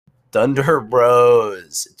Thunder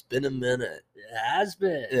Bros. It's been a minute. It has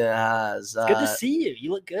been. It has. It's good to see you.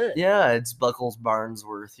 You look good. Yeah, it's Buckles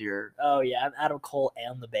Barnesworth here. Oh yeah, I'm Adam Cole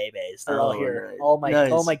and the babies. They're all here. Nice.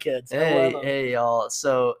 All my kids. Hey, y'all.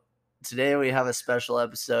 So today we have a special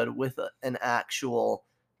episode with an actual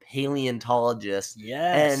paleontologist.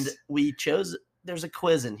 Yes. And we chose. There's a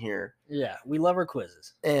quiz in here. Yeah, we love our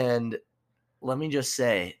quizzes. And let me just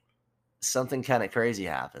say, something kind of crazy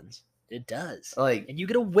happens. It does. Like, and you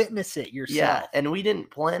get to witness it yourself. Yeah, and we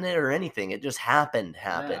didn't plan it or anything. It just happened.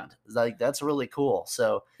 Yeah. Like, that's really cool.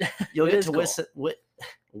 So you'll get to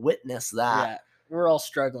witness that. Yeah, we're all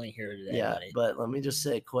struggling here today, Yeah, buddy. but let me just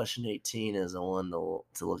say, question 18 is the one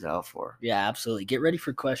to look out for. Yeah, absolutely. Get ready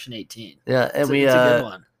for question 18. Yeah, and it's a good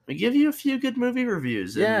one. We give you a few good movie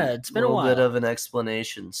reviews. Yeah, it's been a while. A little bit of an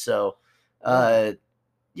explanation. So,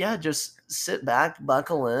 just sit back,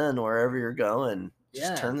 buckle in wherever you're going.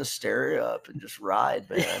 Just turn the stereo up and just ride,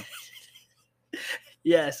 man.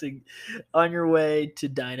 Yes, on your way to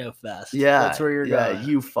Dino Fest. Yeah, that's where you're going. Yeah,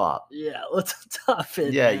 UFOP. Yeah, let's top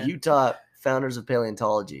it. Yeah, man. Utah Founders of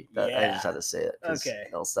Paleontology. I just had to say it. Okay.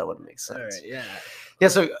 Else that wouldn't make sense. All right. Yeah. Yeah.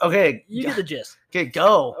 So okay, you get the gist. Okay,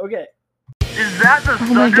 go. Okay. Is that the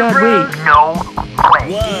Thunder Bros? Wait. No.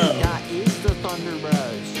 Whoa. That is the Thunder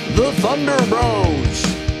Bros. The Thunder Bros.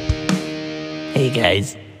 Hey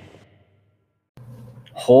guys.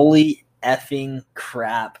 Holy effing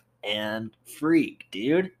crap and freak,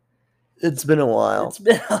 dude. It's been a while.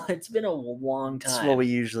 It's been a long time. That's what we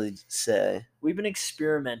usually say. We've been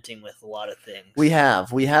experimenting with a lot of things. We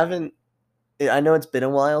haven't. I know it's been a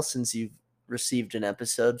while since you've received an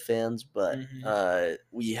episode, fans, but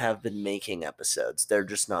we have been making episodes. They're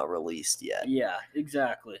just not released yet. Yeah,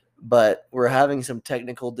 exactly. But we're having some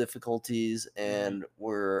technical difficulties, and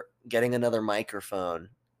we're getting another microphone.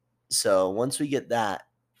 So once we get that,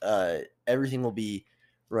 everything will be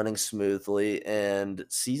running smoothly, and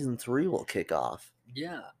season 3 will kick off.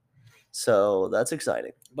 Yeah. So that's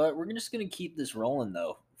exciting. But we're just going to keep this rolling,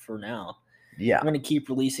 though, for now. Yeah. We're going to keep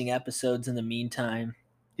releasing episodes in the meantime.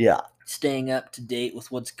 Yeah. Staying up to date with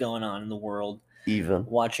what's going on in the world. Even.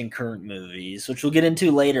 Watching current movies, which we'll get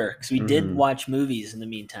into later, because we did watch movies in the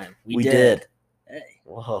meantime. We did. Hey.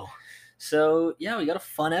 Whoa. So, yeah, we got a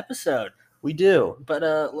fun episode. We do. But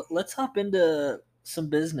let's hop into some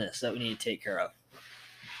business that we need to take care of.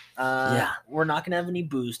 We're not going to have any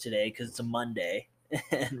booze today because it's a Monday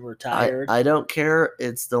and we're tired. I don't care.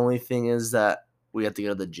 It's the only thing is that we have to go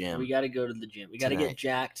to the gym. We got to go to the gym. We got to get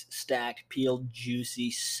jacked, stacked, peeled,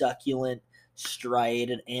 juicy, succulent,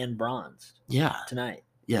 striated, and bronzed. Yeah. Tonight.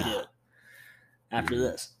 Yeah. We do. After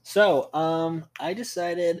this. So, I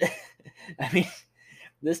decided, I mean,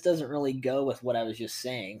 this doesn't really go with what I was just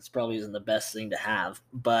saying. This probably isn't the best thing to have,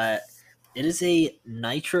 but it is a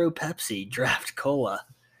Nitro Pepsi Draft Cola.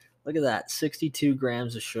 Look at that, 62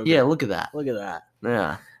 grams of sugar. Yeah, look at that. Look at that.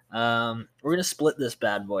 Yeah. We're gonna split this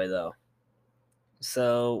bad boy though.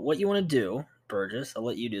 So what you want to do, Burgess? I'll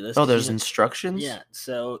let you do this. Oh, there's instructions. Yeah.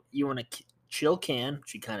 So you want to chill can,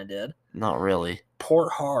 which you kind of did. Not really.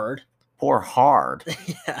 Pour hard. Pour hard.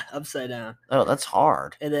 Yeah, upside down. Oh, that's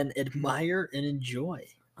hard. And then admire and enjoy.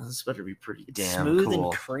 Oh, this better be pretty It's damn smooth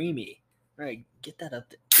cool. and creamy. All right, get that up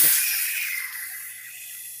there.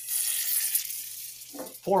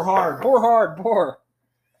 Pour hard. Pour hard. Pour.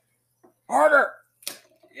 Harder.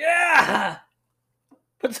 Yeah.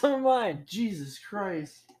 Put some in mine. Jesus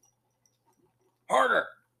Christ. Harder.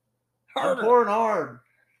 I'm pouring hard.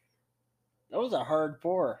 That was a hard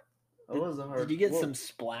pour. That was a hard. Did you get some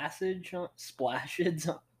splashage?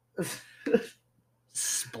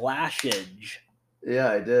 Splashage.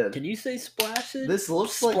 Yeah, I did. Can you say splashage? This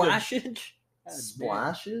looks splashage? like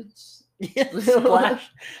splashes. Yeah,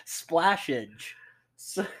 splashage.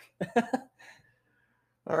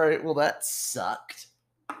 All right. Well, that sucked.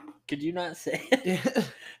 Could you not say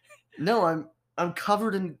it? No, I'm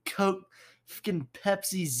covered in Coke, freaking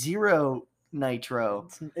Pepsi Zero Nitro.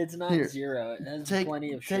 It's not Here, zero. It has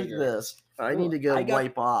plenty of sugar. Take this. I Ooh, need to go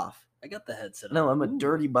wipe off. I got the headset on. No, I'm a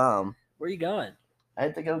dirty bum. Where are you going? I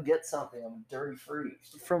have to go get something. I'm a dirty freak.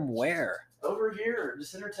 From where? Over here.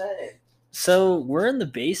 Just entertain. So we're in the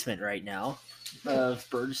basement right now of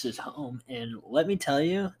Burgess's home, and let me tell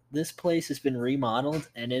you, this place has been remodeled,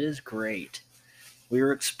 and it is great. We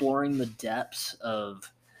were exploring the depths of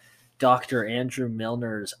Dr. Andrew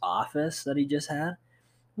Milner's office that he just had.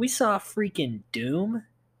 We saw freaking Doom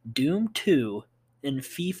 2, and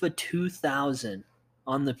FIFA 2000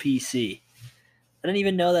 on the PC. I didn't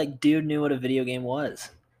even know that dude knew what a video game was,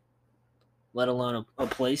 let alone a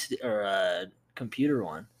place or a computer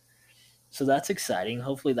one. So that's exciting.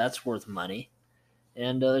 Hopefully that's worth money.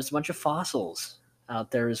 And there's a bunch of fossils out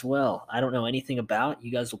there as well. I don't know anything about.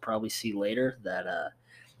 You guys will probably see later that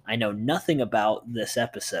I know nothing about this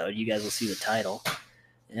episode. You guys will see the title.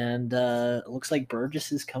 And it looks like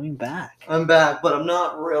Burgess is coming back. I'm back, but I'm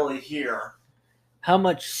not really here. How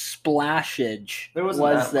much splashage There wasn't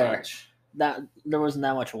was that there? much. There wasn't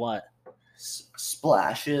that much what?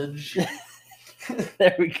 Splashage.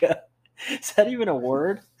 There we go. Is that even a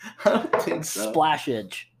word? I don't think so.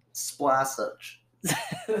 Splashage. Splashage.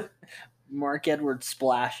 Mark Edward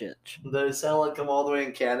Splashage. They sound like I'm all the way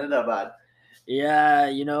in Canada, bud. Yeah,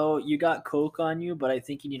 you got Coke on you, but I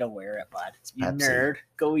think you need to wear it, bud. You Pepsi. nerd.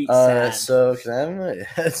 Go eat sand. So can I have my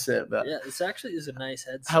headset back? Yeah, this actually is a nice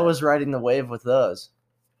headset. How was riding the wave with those?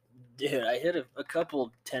 Dude, I hit a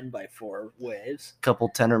couple 10x4 waves. Couple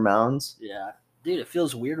tenor mounds. Yeah. Dude, it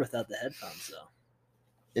feels weird without the headphones, though.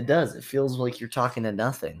 It does. It feels like you're talking to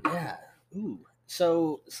nothing. Yeah. Ooh.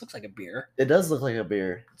 So, this looks like a beer. It does look like a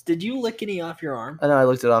beer. Did you lick any off your arm? I know. I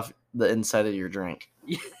looked it off the inside of your drink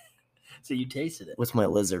So you tasted it. with my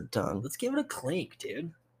lizard tongue. Let's give it a clink,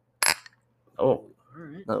 dude. Oh, All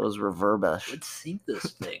right. that was reverbish. Let's sync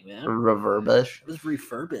this thing, man. Reverbish. Let's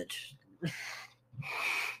refurbish.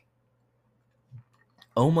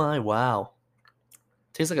 Oh my, wow.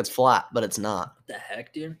 Tastes like it's flat, but it's not. What the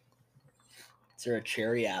heck, dude? Is there a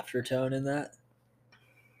cherry aftertone in that?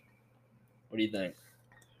 What do you think?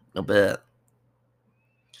 A bit.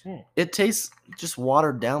 Hmm. It tastes just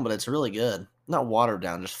watered down, but it's really good. Not watered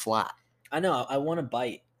down, just flat. I know. I want a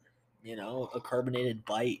bite. A carbonated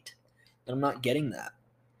bite. And I'm not getting that.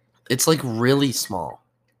 It's like really small,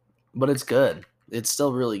 but it's good. It's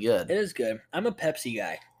still really good. It is good. I'm a Pepsi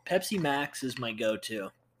guy. Pepsi Max is my go-to.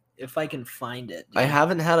 If I can find it. I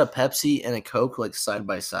haven't had a Pepsi and a Coke like side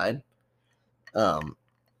by side.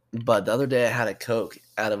 But the other day I had a Coke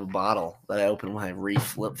out of a bottle that I opened when I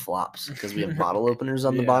flip flops because we have bottle openers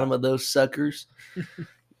on the Yeah. bottom of those suckers.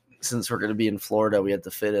 Since we're going to be in Florida, we have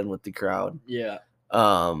to fit in with the crowd. Yeah.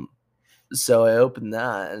 So I opened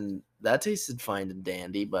that and that tasted fine and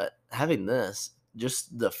dandy, but having this,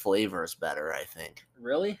 just the flavor is better, I think.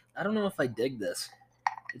 Really? I don't know if I dig this.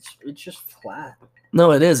 It's just flat.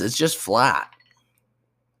 No, it is. It's just flat.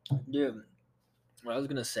 Dude, what I was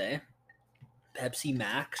going to say, Pepsi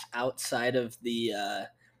Max outside of the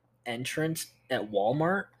entrance at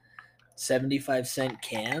Walmart, 75-cent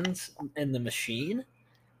cans in the machine.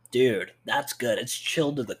 Dude, that's good. It's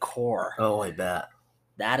chilled to the core. Oh, I bet.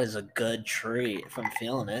 That is a good treat if I'm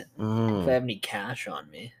feeling it. If I have any cash on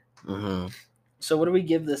me. Mm-hmm. So what do we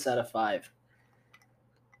give this out of 5?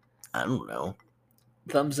 I don't know.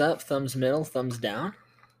 Thumbs up, thumbs middle, thumbs down?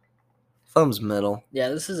 Thumbs middle. Yeah,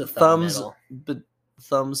 this is a thumb middle. But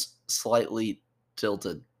thumbs slightly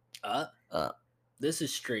tilted. Up? Up. This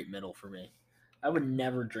is straight middle for me. I would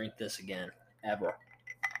never drink this again. Ever.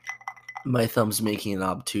 My thumb's making an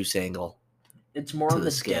obtuse angle. It's more To on the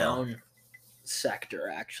the scale. down sector,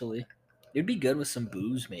 actually. It'd be good with some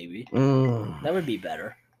booze, maybe. Mm. That would be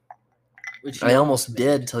better. Which I you almost made.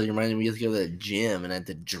 did till you reminded me we have to go to the gym and I had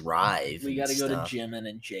to drive. We got to go to Jimin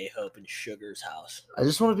and J-Hope and Sugar's house. I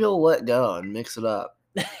just want to be able to let go and mix it up.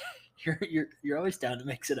 You're always down to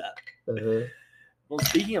mix it up. Well,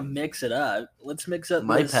 speaking of mix it up, let's mix up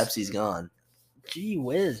My this. Pepsi's gone. Gee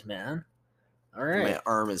whiz, man. All right. My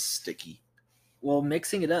arm is sticky. Well,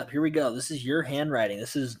 mixing it up. Here we go. This is your handwriting.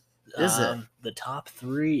 This is it? The top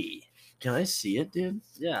 3. Can I see it, dude?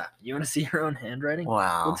 Yeah. You want to see your own handwriting?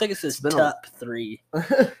 Wow. Looks like it says It's been a- top 3.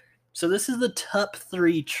 So this is the top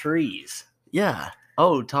 3 trees. Yeah.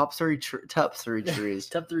 Oh, top three trees. Top 3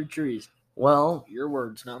 trees. Well, Your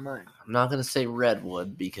words, not mine. I'm not gonna say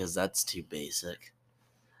redwood because that's too basic.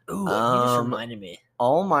 Ooh, you just Um, reminded me.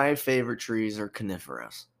 All my favorite trees are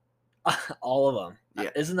coniferous. All of them.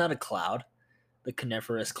 Yeah. Isn't that a cloud? The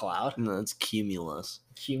coniferous cloud? No, it's cumulus.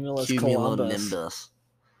 Cumulus Columbus. Cumulonimbus.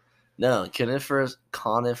 No,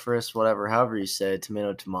 coniferous, whatever, however you say it,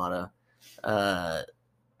 tomato.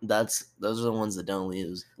 Those are the ones that don't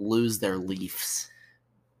lose their leaves.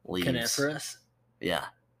 Coniferous? Yeah.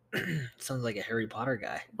 Sounds like a Harry Potter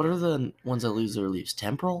guy. What are the ones that lose their leaves?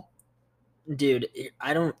 Temporal? Dude,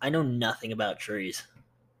 I know nothing about trees.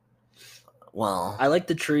 Well, I like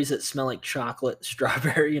the trees that smell like chocolate,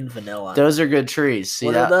 strawberry, and vanilla. those are good trees. See,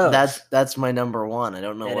 What are those? that's my number one. I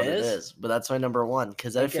don't know It what it is? is, but that's my number one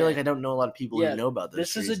because I feel Okay. like I don't know a lot of people Yeah, who know about those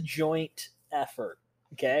This trees. is a joint effort.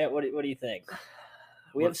 Okay, what do you think?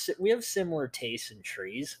 We have similar tastes in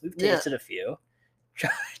trees. We've Yeah. tasted a few.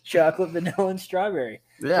 Chocolate, vanilla, and strawberry.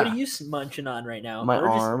 Yeah. What are you munching on right now? My We're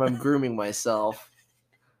just- arm. I'm grooming myself.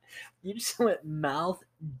 You just went mouth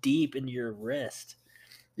deep into your wrist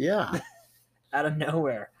Yeah. out of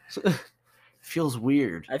nowhere. Feels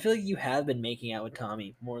weird. I feel like you have been making out with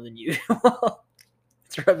Tommy more than usual.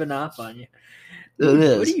 It's rubbing off on you. It What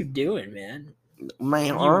is. are you doing, man? My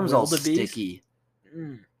You arm's all wildebeest? sticky.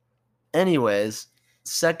 Mm. Anyways,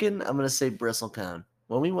 second, I'm gonna say bristlecone.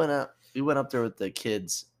 When we went up there with the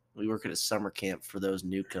kids. We work at a summer camp for those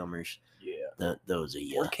newcomers. Yeah. Those are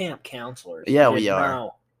you. We're camp counselors. Yeah, You we didn't are.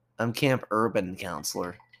 know. I'm camp urban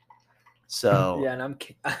counselor. So Yeah, and I'm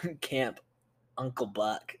camp Uncle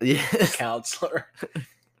Buck yes. counselor.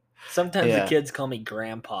 Sometimes Yeah. the kids call me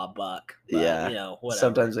Grandpa Buck. But, Yeah. you know, whatever.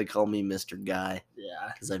 Sometimes they call me Mr. Guy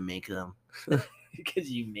Yeah, because I make them.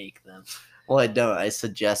 because you make them. Well, I don't. I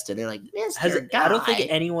suggested it like Mr. Guy. I don't think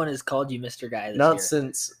anyone has called you Mr. Guy this not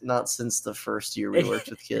year. since the first year we worked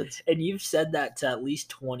with kids. And you've said that to at least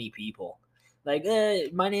 20 people. Like,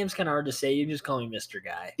 my name's kind of hard to say. You just call me Mr.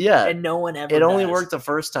 Guy. Yeah. And no one ever It only does. worked the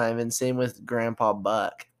first time, and same with Grandpa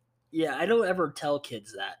Buck. Yeah, I don't ever tell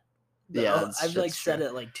kids that. Yeah, I've that's said true.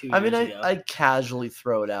 it like 2 I years mean, ago. I casually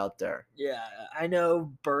throw it out there. Yeah, I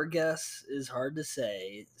know Burgess is hard to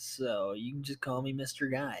say, so you can just call me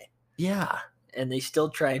Mr. Guy. Yeah, And they still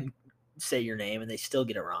try and say your name, and they still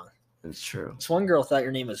get it wrong. it's true. This one girl thought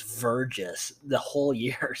your name was Virgis the whole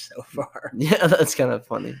year so far. Yeah, that's kind of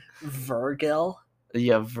funny. Virgil?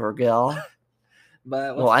 Yeah, Virgil.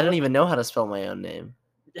 But Well, I don't even know how to spell my own name.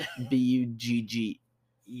 Bugg. E.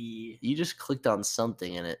 You just clicked on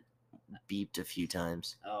something and it beeped a few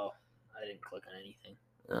times. Oh, I didn't click on anything.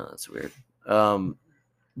 Oh, that's weird.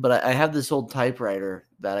 But I have this old typewriter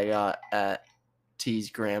that I got at T's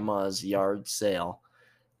grandma's yard sale,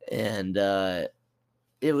 and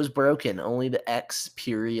it was broken. Only the X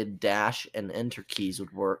period dash and enter keys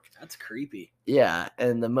would work. That's creepy. Yeah,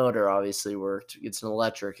 and the motor obviously worked. It's an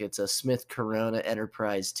electric. It's a Smith Corona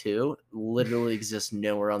Enterprise 2. Literally exists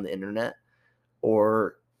nowhere on the internet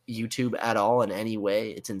or YouTube at all in any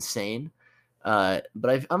way. It's insane. But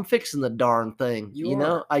I'm fixing the darn thing. You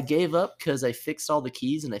know, are. I gave up because I fixed all the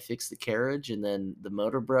keys and I fixed the carriage, and then the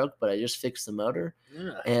motor broke, but I just fixed the motor.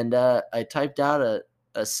 Yeah. And I typed out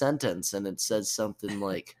a sentence, and it says something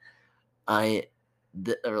like,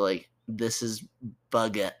 this is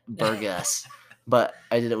Burgess. But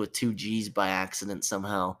I did it with 2 G's by accident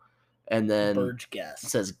somehow. And then Burge it guess.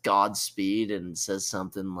 says Godspeed, and it says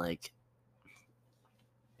something like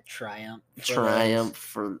Triumph.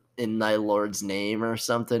 for in thy Lord's name or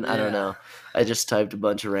something. I don't Yeah. know. I just typed a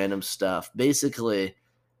bunch of random stuff. Basically,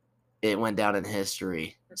 it went down in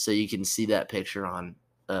history. So you can see that picture on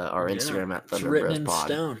our Yeah. Instagram at It's Thunder written Bros in Pod.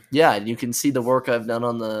 stone. Yeah, and you can see the work I've done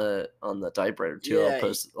on the typewriter too.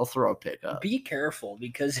 Yeah. I'll throw a pic up. Be careful,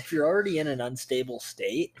 because if you're already in an unstable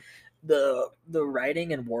state, the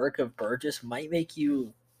writing and work of Burgess might make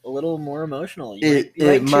you a little more emotional.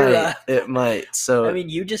 It might. So I mean,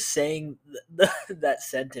 you just saying that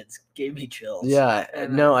sentence gave me chills. yeah,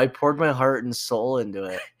 And, no, I poured my heart and soul into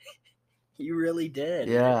it. You really did.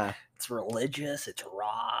 Yeah, It's religious. It's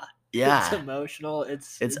raw. yeah, It's emotional.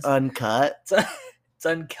 It's uncut, it's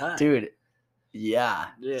uncut. dude. Yeah,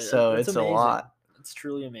 Yeah, so that's it's amazing. a lot. It's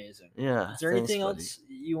truly amazing. Yeah. Is there thanks, anything buddy. else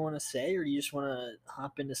you want to say, or do you just want to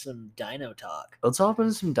hop into some dino talk? Let's hop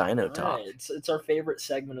into some dino All talk. right, it's our favorite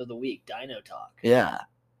segment of the week, dino talk. Yeah.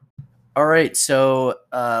 All right. So,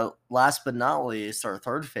 last but not least, our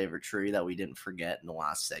third favorite tree that we didn't forget in the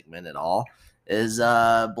last segment at all is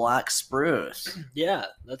black spruce. Yeah,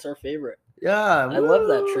 that's our favorite. Yeah, I love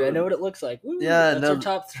that tree. I know what it looks like. Woo, Yeah, that's no, our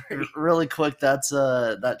top 3. Really quick, that's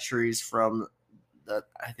that tree's from the.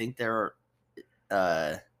 I think they're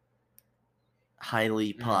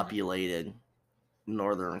highly populated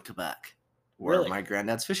northern Quebec, where Really? my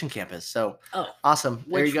granddad's fishing camp is. So Oh, awesome!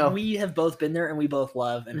 There you which go. we have both been there, and we both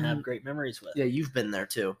love and have Mhm. great memories with. Yeah, you've been there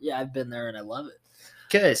too. Yeah, I've been there, and I love it.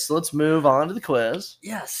 Okay, so let's move on to the quiz.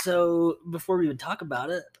 Yeah, so before we even talk about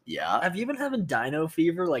it, Yeah. have you been having dino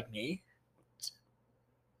fever like me?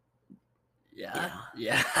 Yeah.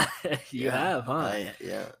 You have, huh?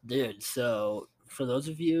 Yeah. Dude, so for those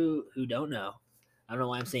of you who don't know, I don't know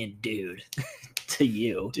why I'm saying dude to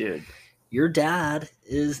you. Dude, Your dad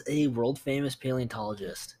is a world famous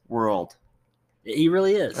paleontologist. world. He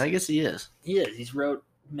really is. I guess he is. He is. He's wrote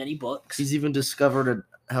many books. He's even discovered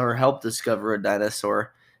or helped discover a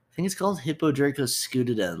dinosaur. I think it's called Hippodricos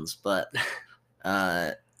scutidens, but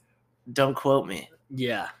don't quote me.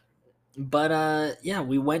 Yeah. But yeah,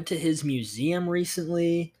 we went to his museum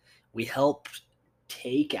recently. We helped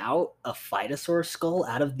take out a phytosaur skull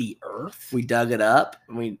out of the earth. We dug it up.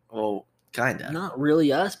 Kind of. Not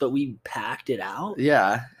really us, but we packed it out.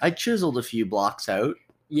 Yeah, I chiseled a few blocks out.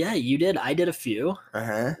 Yeah, you did. I did a few.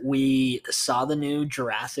 Uh-huh. We saw the new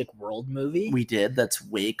Jurassic World movie. We did. That's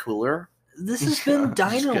way cooler. This has been I'm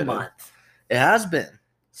just Dino kidding. Month. It has been.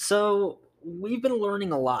 So we've been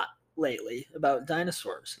learning a lot lately about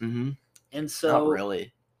dinosaurs. Mm-hmm. And so Not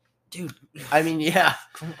really. dude, I mean, yeah.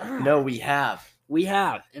 come on. No, we have. We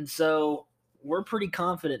have. And so we're pretty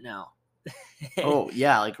confident now. Oh,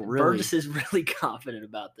 yeah, like really. Burgess is really confident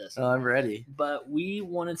about this. I'm ready. But we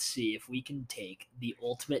want to see if we can take the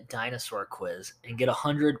ultimate dinosaur quiz and get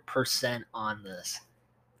 100% on this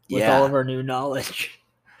with all of our new knowledge.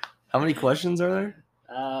 How many questions are there?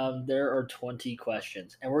 There are 20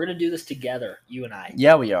 questions, and we're going to do this together, you and I.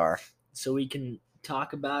 Yeah, we are. So we can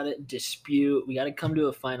talk about it, dispute. We got to come to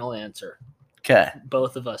a final answer. Okay.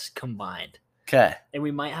 Both of us combined. Okay. And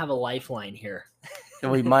we might have a lifeline here.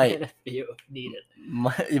 We might. If you need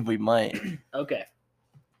it. We might. Okay.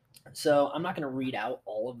 So I'm not going to read out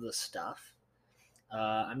all of the stuff.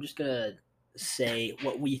 I'm just going to say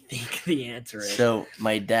what we think the answer is. So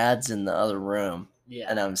my dad's in the other room, yeah.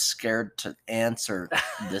 and I'm scared to answer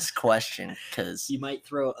this question because You might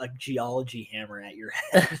throw a geology hammer at your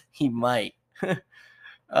head. he might.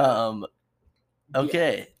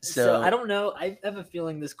 Okay, Yeah. so I don't know. I have a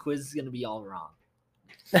feeling this quiz is going to be all wrong.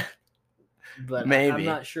 But Maybe. I'm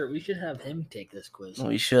not sure. We should have him take this quiz.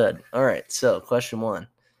 we should. All right, so question 1.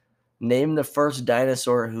 Name the first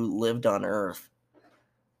dinosaur who lived on Earth.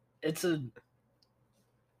 It's a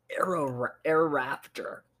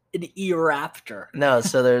Aeroraptor. An Eoraptor. No,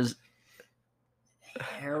 so there's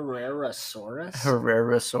Herrerasaurus.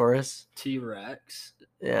 Herrerasaurus. T-Rex.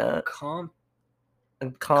 Yeah. Compsognathus.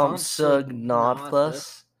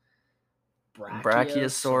 Compsognathus,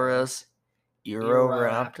 Brachiosaurus,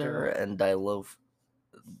 Euroraptor, and Diloticus.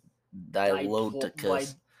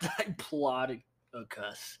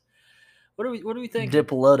 Diplodocus. What do we think?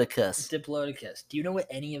 Diplodocus. Diplodocus. Do you know what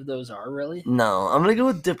any of those are, really? No, I'm gonna go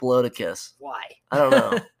with Diplodocus. Why? I don't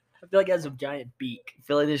know. I feel like it has a giant beak. I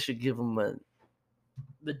feel like they should give him a.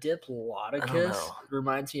 The I don't Diplodocus know.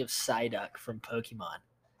 reminds me of Psyduck from Pokemon.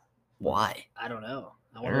 Why? I don't know.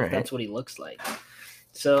 I wonder if Alright. that's what he looks like.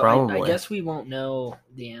 So I Probably. guess we won't know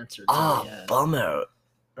the answer. Till Ah, the end. bum out.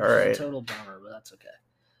 All Which is right. a total bummer, but that's okay.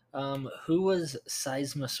 Who was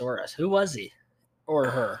Seismosaurus? Who was he? Or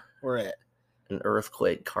her? Or it? An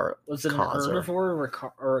earthquake Was it an causer.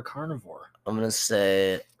 herbivore or a carnivore? I'm gonna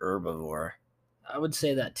say herbivore. I would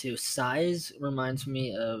say that too. Size reminds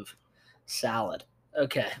me of salad.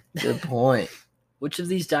 Okay. Good point. Which of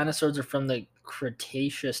these dinosaurs are from the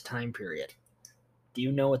Cretaceous time period? Do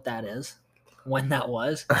you know what that is? When that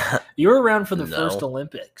was? You were around for the No. first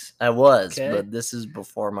Olympics. I was, Okay. but this is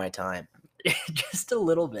before my time. Just a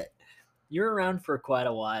little bit. You're around for quite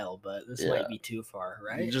a while, but this Yeah. might be too far,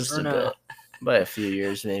 right? Just Or a no? bit. By a few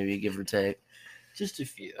years, maybe, give or take. Just a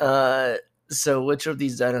few. So which of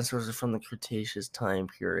these dinosaurs are from the Cretaceous time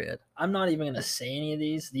period? I'm not even going to say any of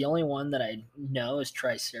these. The only one that I know is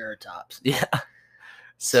Triceratops. Yeah.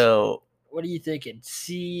 So What are you thinking?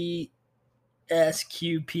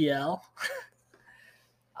 CSQPL?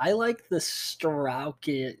 I like the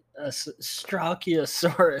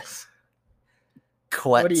Strachiosaurus.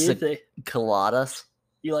 What do you think? Quetzalcoatlus.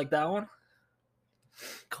 You like that one?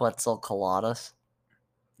 Quetzalcoatlus.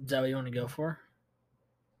 Is that what you want to go for?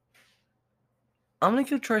 I'm gonna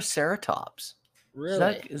go Triceratops.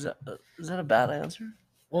 Really? Is that a bad answer?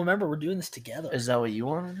 Well, remember, we're doing this together. Is that what you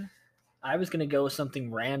wanted? I was going to go with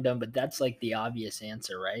something random, but that's like the obvious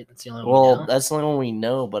answer, right? That's the only one we Well, know? that's the only one we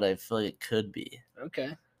know, but I feel like it could be.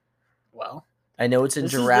 Okay. Well, I know it's in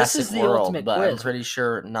This is Jurassic the World, ultimate but I'm quiz. pretty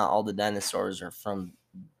sure not all the dinosaurs are from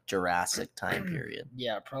Jurassic time period.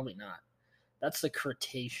 yeah, probably not. That's the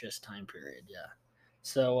Cretaceous time period, yeah.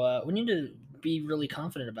 So we need to be really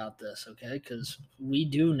confident about this, okay? Because we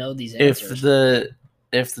do know these answers.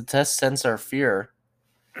 If the test sense our fear,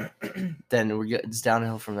 then it's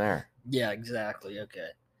downhill from there. Yeah, exactly. Okay.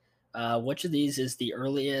 Which of these is the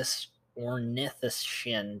earliest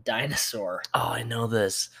ornithischian dinosaur? Oh, I know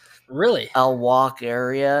this. Really? I'll walk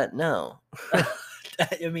area. No.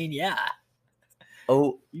 I mean, yeah.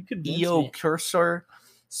 Oh, You could me. Eocursor,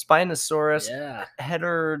 Spinosaurus, Yeah.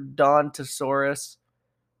 Heterodontosaurus,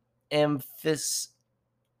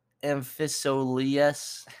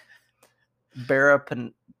 Amphisoleus,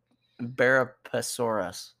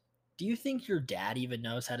 Barapasaurus. Do you think your dad even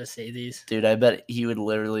knows how to say these? Dude, I bet he would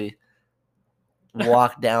literally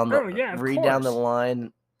walk down the Oh, yeah, of read down the course.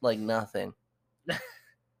 line like nothing.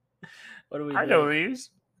 What do we I do? know these.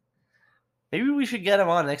 Maybe we should get him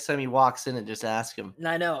on next time he walks in and just ask him.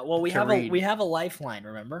 I know. Well, we to have read. we have a lifeline,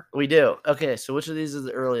 remember? We do. Okay, so which of these is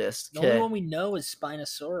the earliest? The only Okay. one we know is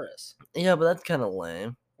Spinosaurus. Yeah, but that's kind of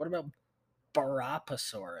lame. What about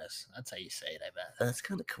Barapasaurus? That's how you say it, I bet. That's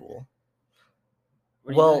kind of cool.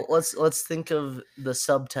 What do you Well, think? let's think of the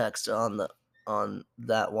subtext on the on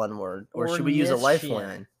that one word, or should we use a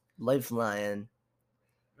lifeline? Lifeline.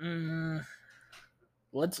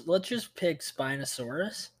 Let's just pick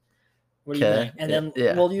Spinosaurus. What do you Okay. think? And then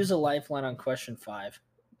Yeah. we'll use a lifeline on question 5.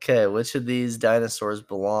 Okay, which of these dinosaurs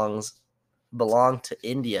belong to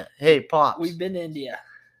India? Hey, Pops. We've been to India.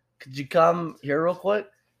 Could you come here real quick?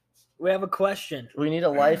 We have a question. We need a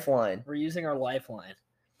lifeline. We're using our lifeline.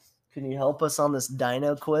 Can you help us on this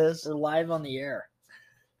dino quiz? We're live on the air.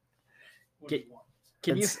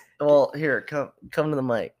 Can you? Well, here, come to the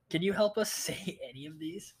mic. Can you help us say any of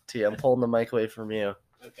these? T, I'm pulling the mic away from you.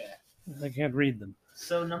 Okay. I can't read them.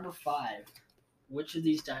 So number 5, which of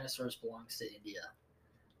these dinosaurs belongs to India?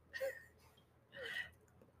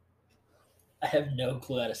 I have no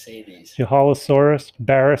clue how to say these. Johalosaurus,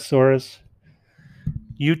 Barosaurus,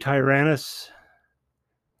 Eutyrannus.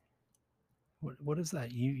 What is that?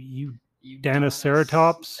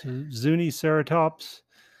 Dinoceratops, Zuniceratops,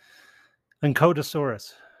 and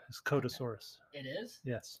Codosaurus. It's Codosaurus. It is?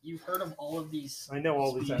 Yes. You've heard of all of these. I know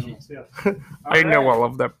all these species. animals. Yeah. I know all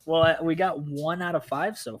of them. Well, we got 1 out of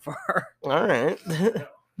 5 so far. All right.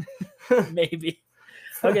 Maybe.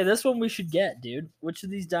 Okay, this one we should get, dude. Which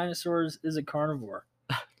of these dinosaurs is a carnivore?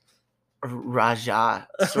 Rajasaurus.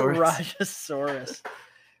 Rajasaurus.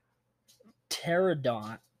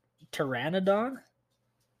 Pteranodon?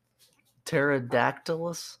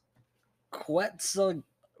 Pterodactylus. Quetzal.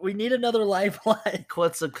 We need another lifeline.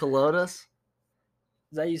 Quetzalcoatlus.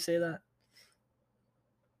 Is that how you say that?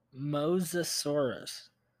 Mosasaurus.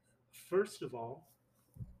 First of all,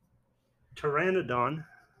 Pteranodon,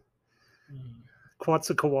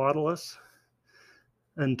 Quetzalcoatlus,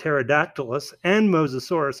 and Pterodactylus, and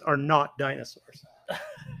Mosasaurus are not dinosaurs.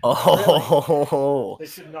 Oh. They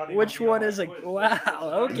should not even Which be on one my is a... quiz.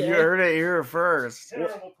 Wow, okay. You heard it here first.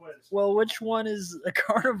 Terrible quiz. Well, which one is a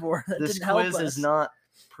carnivore? That This didn't help quiz us. is not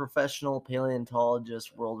professional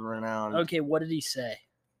paleontologist, world renowned. Okay, what did he say?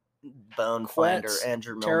 Bone finder, Quetz,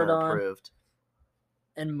 Andrew Milner Pterodon. approved.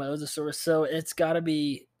 And Mosasaurus. So it's got to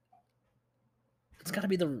be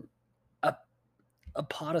the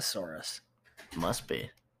Apatosaurus. Must be.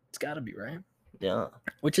 It's got to be, right? Yeah.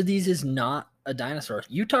 Which of these is not a dinosaur?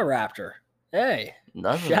 Utahraptor. Hey,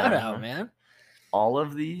 None of shout them, out, huh? man. All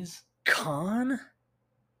of these?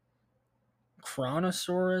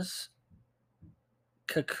 Chronosaurus,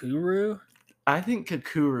 Kakuru. I think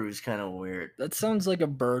Kakuru is kind of weird. That sounds like a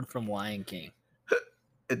bird from Lion King.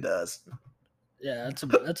 It does. Yeah,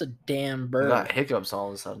 that's a damn I bird. got hiccups all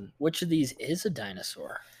of a sudden. Which of these is a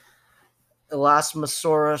dinosaur?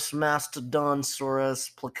 Elasmosaurus,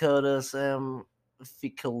 Mastodonsaurus, Placotus,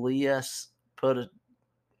 Amphicalius,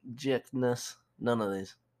 Podogicnus. None of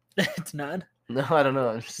these. It's none. No, I don't know.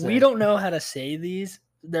 I'm just We saying. don't know how to say these,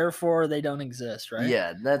 therefore they don't exist, right?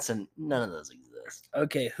 Yeah, none of those exist.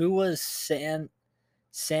 Okay, who was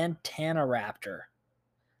Santanaraptor?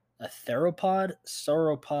 A theropod,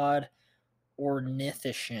 sauropod,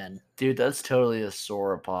 ornithischian? Dude, that's totally a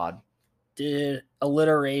sauropod. Dude,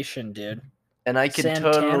 alliteration, dude. And I can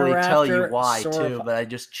totally tell you Santanaraptor, why too, sauropod. but I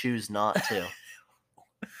just choose not to.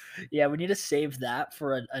 Yeah, we need to save that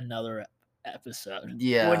for another episode.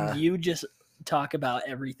 Yeah. When you just talk about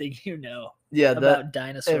everything you know Yeah, about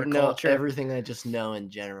dinosaur culture. everything I just know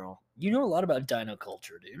in general. You know a lot about dino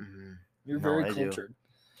culture, dude. Mhm. You're No, very I do. cultured.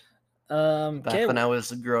 Back Okay, when I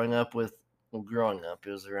was growing up, it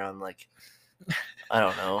was around like, I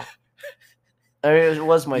don't know. I mean, it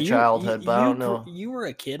was my childhood, but I don't know. You were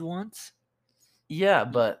a kid once? Yeah,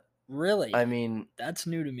 but Really? I mean, That's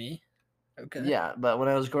new to me. Okay. yeah, but when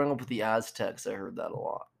I was growing up with the Aztecs, I heard that a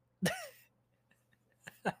lot.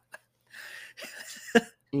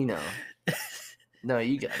 You know. No,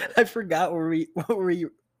 you got it. I forgot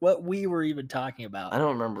what we were even talking about. I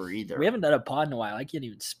don't remember either. We haven't done a pod in a while. I can't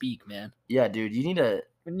even speak, man. Yeah, dude, you need to.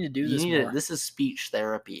 We need to do You this need more. to. This is speech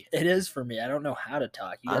therapy. It is for me. I don't know how to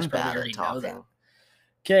talk. You guys I'm probably bad already at know that. talking.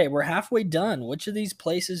 Okay, we're halfway done. Which of these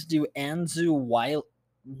places do Anzu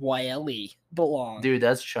Wylie belong? Dude,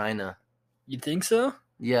 that's China. You think so?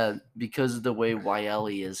 Yeah, because of the way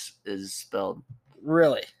Wylie is spelled.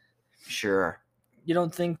 Really? Sure. You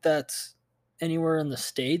don't think that's anywhere in the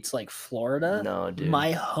States, like Florida? No, dude.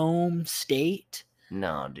 My home state?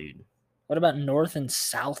 No, dude. What about North and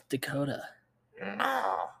South Dakota?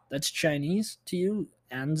 No. That's Chinese to you?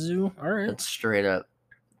 Anzu? All right. That's straight up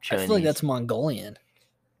Chinese. I feel like that's Mongolian.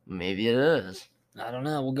 Maybe it is. I don't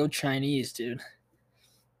know. We'll go Chinese, dude.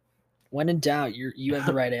 When in doubt, you have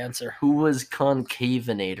the right answer. Who was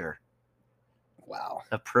Concavenator? Wow.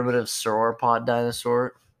 A primitive sauropod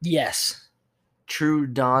dinosaur? Yes.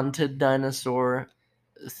 Troodontid dinosaur?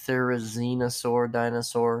 Therizinosaur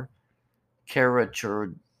dinosaur?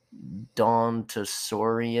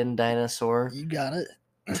 Dontosaurian dinosaur, You got it.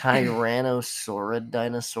 Tyrannosaurid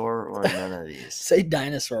dinosaur, or none of these? Say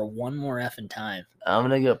dinosaur one more effing time. I'm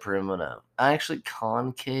gonna go Primino. Actually,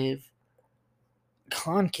 concave.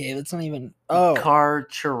 Concave. It's not even. Oh,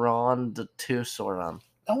 Carcharodontosaurus.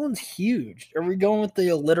 that one's huge. Are we going with the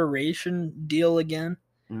alliteration deal again?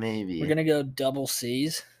 Maybe. We're gonna go double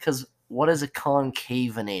C's. Because what is a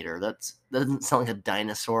concavenator? That doesn't sound like a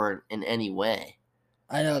dinosaur in any way.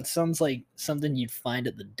 I know it sounds like something you'd find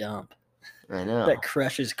at the dump I know. that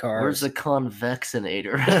crushes cars. Where's the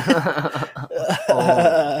convexinator?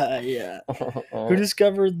 Yeah. Who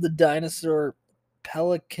discovered the dinosaur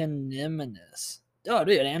Pelecaniminus? Oh,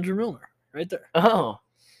 dude, Andrew Milner, right there. Oh.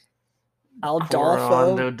 Aldolfo.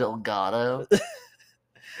 Corando Delgado.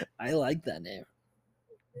 I like that name.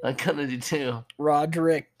 I kind of do too.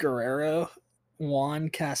 Roderick Guerrero, Juan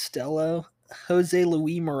Castello, Jose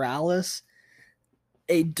Luis Morales,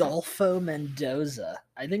 Adolfo Mendoza.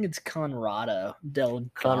 I think it's Conrado Delgado.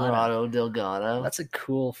 Conrado Delgado. That's a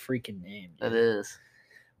cool freaking name. That Dude. is.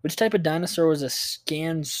 Which type of dinosaur was a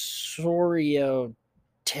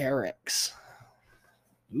Scansoriopteryx?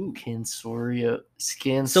 Ooh. Scansorio.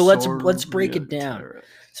 So let's break it down.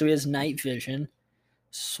 So he has night vision.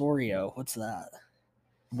 Sorio, what's that?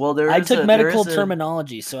 Well, I took medical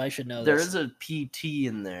terminology, so I should know there this. is a PT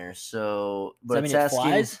in there, so but Does that mean it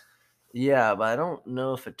flies? Yeah, but I don't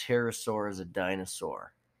know if a pterosaur is a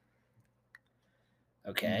dinosaur.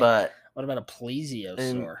 Okay. But what about a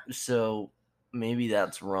plesiosaur? So maybe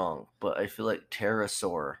that's wrong, but I feel like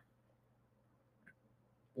pterosaur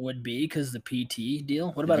would be because the PT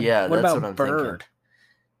deal. What about what about what I'm bird? Thinking.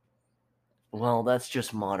 Well, that's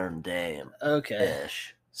just modern day. Okay.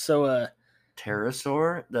 So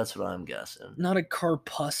pterosaur? That's what I'm guessing. Not a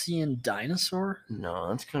Carpusian dinosaur? No,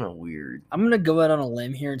 that's kind of weird. I'm gonna go out on a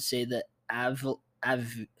limb here and say that Avalian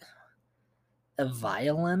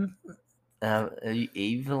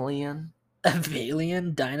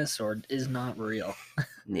dinosaur is not real.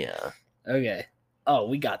 Yeah. Okay. Oh,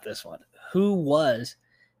 we got this one. Who was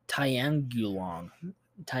Tyanulong?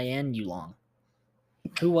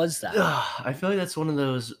 Who was that? I feel like that's one of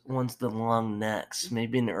those ones with the long necks.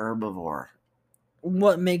 Maybe an herbivore.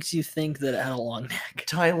 What makes you think that it had a long neck?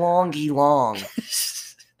 Tylongy long.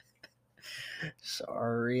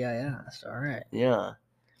 Sorry, I asked. All right. Yeah.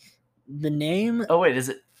 The name. Oh wait, is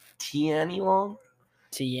it Tiani long?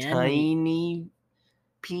 Tiani. Tiny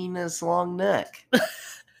penis long neck.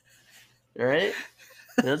 Right?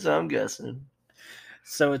 That's what I'm guessing.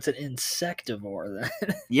 So it's an insectivore then.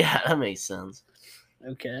 Yeah, that makes sense.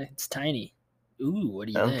 Okay, it's tiny. Ooh, what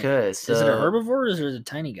do you think? Okay, so is it a herbivore or is it a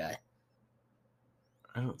tiny guy?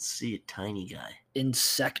 I don't see a tiny guy.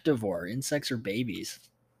 Insectivore. Insects are babies.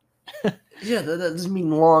 Yeah, that doesn't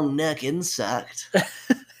mean long neck insect.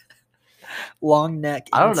 Long neck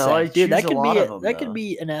insect. I don't know. Dude, that could be that could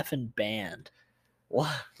be an effing band.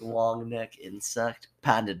 What? Long neck insect?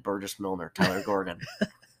 Patented Burgess Milner, Tyler Gorgon.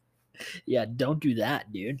 Yeah, don't do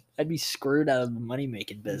that, dude. I'd be screwed out of the money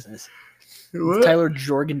making business. What? Tyler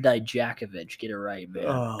Jorgen Dijakovic. Get it right, man.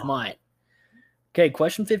 Oh. Come on. Okay,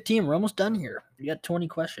 question 15. We're almost done here. We got 20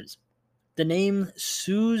 questions. The name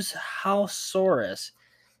Suzhausaurus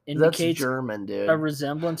indicates German, dude. a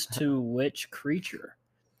resemblance to which creature?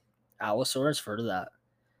 Allosaurus, heard of that.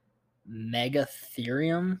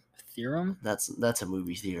 Megatherium? Theorem? That's a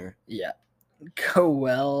movie theater. Yeah.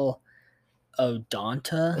 Coelodonta?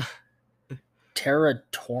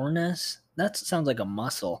 Teratornis? That sounds like a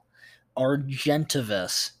mussel.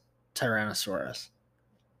 Argentivus Tyrannosaurus.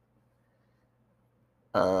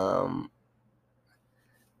 I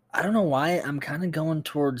don't know why I'm kind of going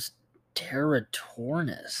towards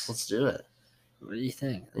Teratornis. Let's do it. What do you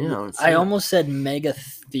think? Yeah, I almost said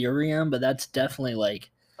Megatherium, but that's definitely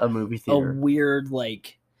like a movie theater. A weird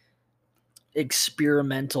like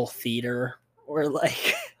experimental theater where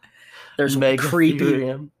like there's creepy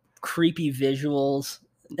visuals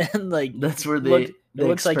and like that's where the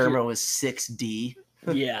experiment like was 6D.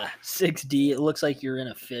 Yeah, 6D. It looks like you're in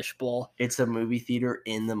a fishbowl. It's a movie theater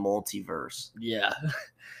in the multiverse. Yeah.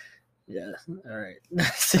 Yeah. All right.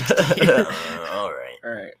 6D. All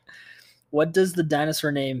right. What does the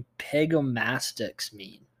dinosaur name Pegomastix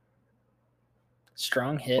mean?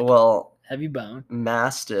 Strong hip. Well, heavy bone.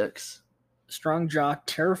 Mastix. Strong jaw,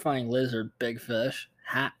 terrifying lizard, big fish,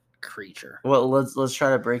 hat creature. Well, let's try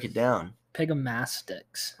to break it down.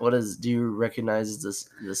 Pegomastix. What is? Do you recognize the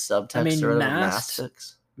subtext? I mean,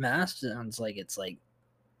 Mastix. Mast sounds like it's like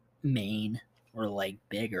mane or like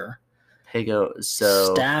bigger. Pego.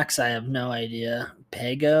 So Stax, I have no idea.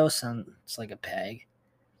 Pego sounds like a peg.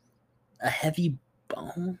 A heavy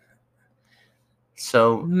bone.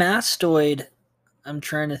 So Mastoid, I'm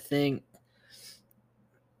trying to think.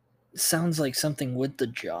 Sounds like something with the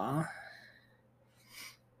jaw.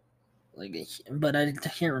 But I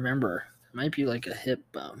can't remember. It might be like a hip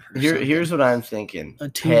bone. Or here's something. what I'm thinking. a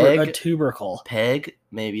Peg, tubercle. peg,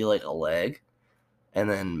 maybe like a leg, and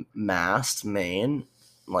then mast, main,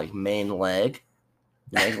 like main leg,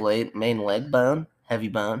 main leg bone, heavy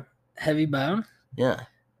bone. Heavy bone. Yeah,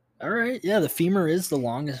 All right. Yeah, the femur is the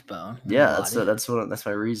longest bone. In yeah. the body. That's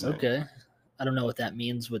my reasoning. Okay. I don't know what that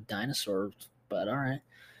means with dinosaurs, but all right.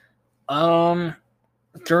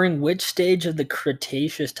 During which stage of the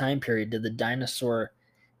Cretaceous time period did the dinosaur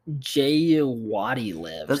Jayawati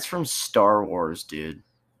live? That's from Star Wars, dude.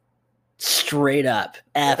 Straight up.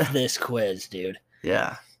 F this quiz, dude.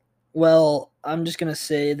 Yeah. Well, I'm just going to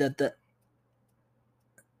say that the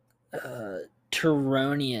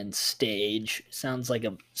Turonian stage sounds like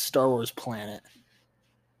a Star Wars planet.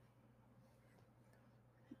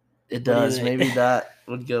 It What do you does. think? Maybe that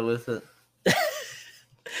would go with it.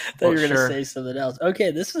 Thought you were sure. going to say something else.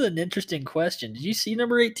 Okay, this is an interesting question. Did you see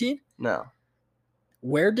number 18? No.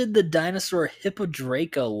 Where did the dinosaur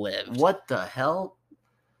Hippodraco live? What the hell?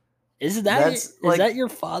 Is That's like- that your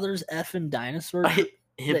father's effing dinosaur?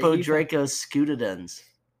 Hippodraco scutidens.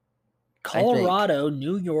 Colorado,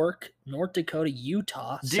 New York, North Dakota,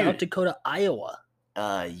 Utah, Dude. South Dakota, Iowa.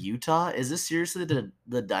 Utah? Is this seriously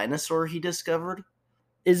the dinosaur he discovered?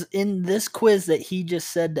 Is in this quiz that he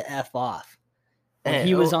just said to F off. When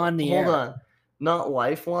he was on the air. Hold on. Not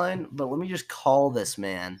Lifeline, but let me just call this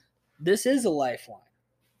man. This is a lifeline.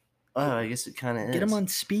 Oh, I guess it kind of is. Get him on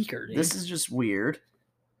speaker, dude. This is just weird.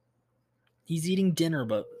 He's eating dinner,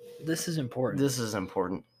 but this is important. This is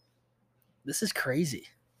important. This is crazy.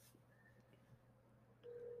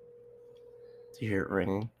 Do you hear it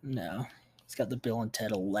ringing? No. It's got the Bill and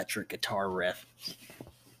Ted electric guitar riff.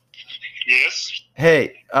 Yes.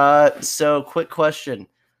 Hey, so quick question.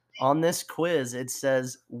 On this quiz, it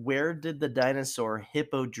says, where did the dinosaur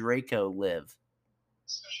Hippodraco live?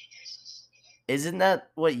 Isn't that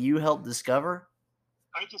what you helped discover?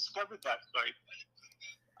 I discovered that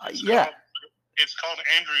site. Yeah. It's called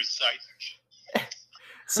Andrew's site.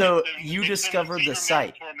 So It's you in discovered the Cedar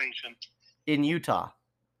site Mountain Formation. in Utah.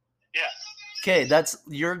 Yeah. Okay, that's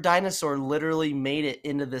your dinosaur literally made it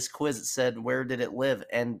into this quiz. It said, where did it live?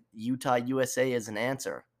 And Utah, USA is an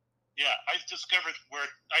answer. Yeah, I discovered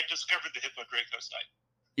the Hippodraco site.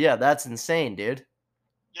 Yeah, that's insane, dude.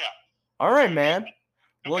 Yeah. All right, man.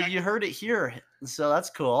 Well, Okay. you heard it here, so that's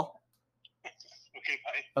cool. Okay,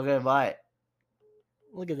 bye. Okay, bye.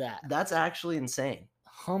 Look at that. That's actually insane.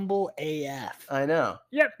 Humble AF. I know.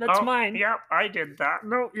 Yep, that's Oh, mine. Yep, I did that.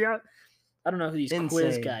 No, yeah. I don't know who these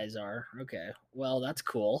quiz Insane. guys are. Okay. Well, that's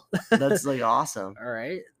cool. That's like awesome. All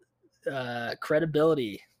right.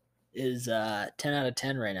 Credibility is 10 out of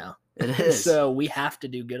 10 right now. It is. So we have to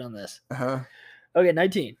do good on this. Uh-huh. Okay,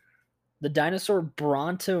 19. The dinosaur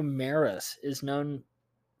Brontomerus is known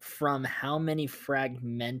from how many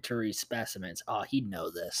fragmentary specimens? Oh, he'd know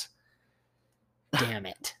this. Damn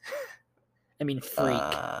it. I mean, freak.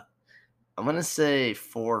 I'm gonna say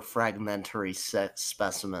 4 fragmentary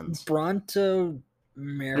specimens. Brontomerus.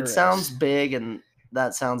 It sounds big, and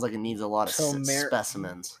that sounds like it needs a lot of So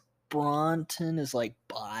specimens. Bronton is like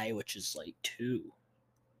bi, which is like 2.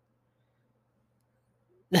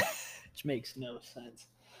 Which makes no sense.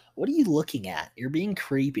 What are you looking at? You're being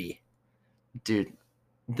creepy. Dude,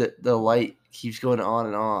 the light keeps going on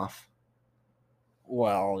and off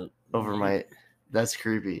Well, over my. That's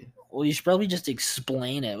creepy. Well, you should probably just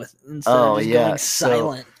explain it instead of just going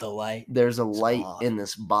silent. The light. There's a It's light off. in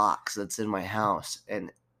this box that's in my house,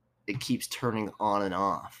 and it keeps turning on and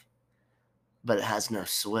off, but it has no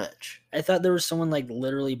switch. I thought there was someone like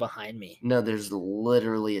literally behind me. No, there's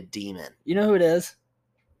literally a demon. You know who it is?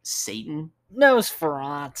 Satan?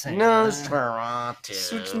 Nosferatu. Nosferatu.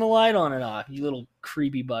 Switching the light on and off, you little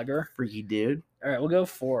creepy bugger. Freaky dude. All right, we'll go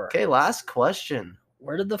 4. Okay, last question.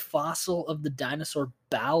 Where did the fossil of the dinosaur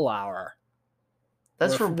Bowlower?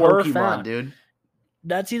 That's Were- from were Pokemon, found? dude.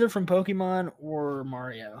 That's either from Pokemon or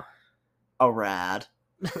Mario. A rad.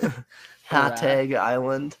 Hatag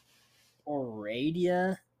Island.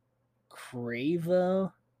 Oradia,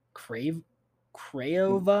 Crayova,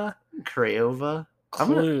 Craiova.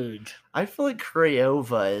 Kluge. I feel like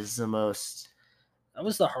Craiova is the most. That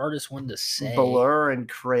was the hardest one to say. Blur and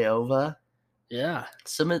Craiova. Yeah.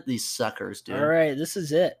 Submit these suckers, dude. All right, this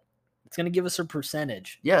is it. It's gonna give us a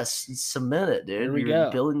percentage. Yes, submit it, dude. Here we You're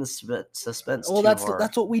go. building the suspense. Well, too that's hard.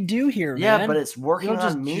 that's what we do here, Yeah, man. but it's working don't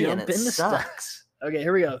just on me and jump it into stuff. sucks. Okay,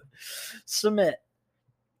 here we go. Submit.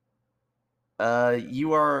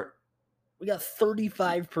 You are We got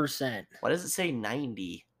 35%. Why does it say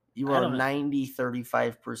 90? You I are don't know.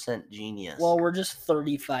 35% genius. Well, we're just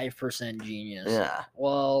 35% genius. yeah.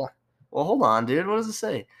 Well, Well, hold on, dude. What does it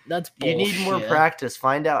say? that's You bullshit. need more practice.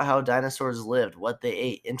 Find out how dinosaurs lived, what they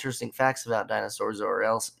ate, interesting facts about dinosaurs, or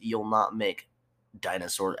else you'll not make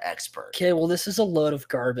dinosaur expert. Okay, well, this is a load of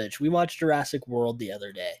garbage. We watched Jurassic World the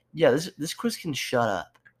other day. Yeah, this quiz can shut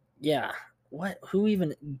up. Yeah. What? Who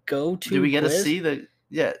even go to? Do we get to quiz? see the?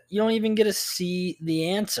 Yeah. You don't even get to see the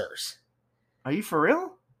answers. Are you for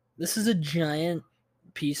real? This is a giant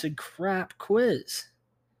piece of crap quiz.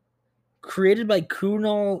 Created by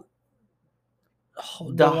Kunal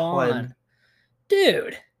Dewan.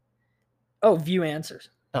 Dude. Oh, view answers.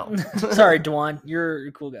 Oh, Sorry, Dewan. You're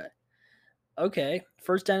a cool guy. Okay.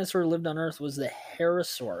 First dinosaur lived on Earth was the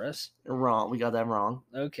Herosaurus. wrong. We got that wrong.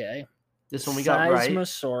 Okay. This one we got right.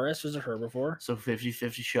 Seismosaurus was a herbivore. So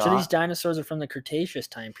 50-50 shot. So these dinosaurs are from the Cretaceous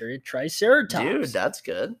time period. Triceratops. Dude, that's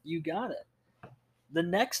good. You got it. The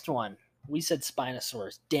next one, we said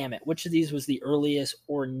Spinosaurus. Damn it. Which of these was the earliest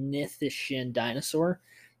ornithischian dinosaur?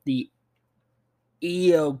 The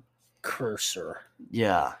Eocursor.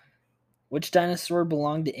 Yeah. Which dinosaur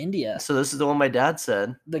belonged to India? So this is the one my dad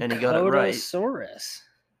said, The and he got it right. Codosaurus.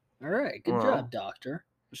 All right. Good Well, job, doctor.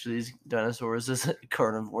 Which of these dinosaurs is a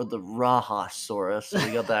carnivore? The Rahasaurus. So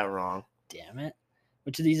we got that wrong. Damn it.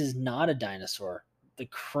 Which of these is not a dinosaur? The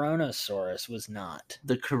Kronosaurus was not.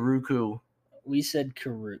 The Karuku. We said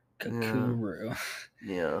Kakuru.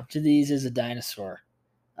 Yeah. Which of these is a dinosaur?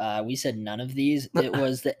 We said none of these. It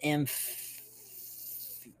was the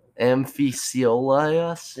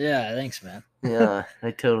Amphicoelias. Yeah, thanks, man. Yeah,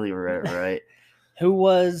 I totally read it right. Who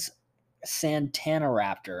was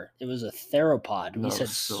Santanaraptor? It was a theropod. We Not a said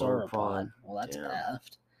sauropod. sauropod. Well, that's Damn.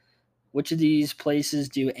 left. Which of these places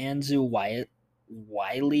do Anzu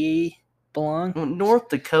Wiley belong? Well, North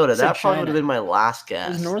Dakota. Said That probably would China. have been my last It guess.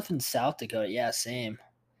 was North and South Dakota. Yeah, same.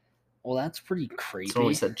 Well, that's pretty creepy. So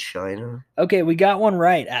we said China. Okay, we got one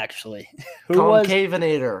right, actually. Who was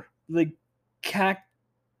Concavinator. the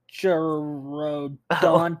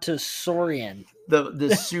Cachyrodontosaurian?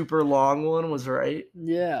 The super long one was right.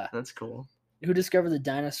 Yeah. That's cool. Who discovered the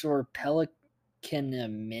dinosaur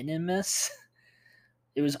Pelecaniminimus?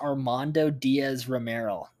 It was Armando Diaz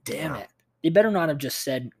Romero. Damn Damn. it. They better not have just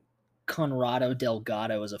said Conrado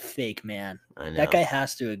Delgado is a fake man. I know. That guy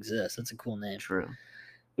has to exist. That's a cool name. True.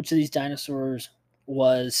 Which of these dinosaurs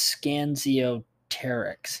was Scansioteryx?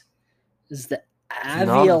 This is the not a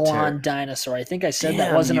Avialon dinosaur. I think I said that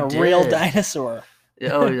Damn, wasn't you a real did. dinosaur.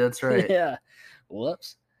 Yeah, oh, that's right. Yeah.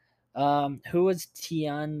 Whoops. Who was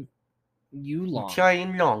Tian Yulong?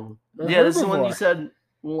 Giant long. A Yeah, this is the one you herbivore. said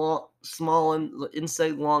long, small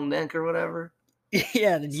insect, long neck or whatever.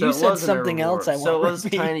 Yeah, then So you it said was an something else. I herbivore. So it want was to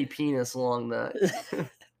repeat. tiny penis, long neck.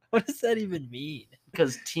 What does that even mean?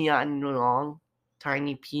 Because Tian long,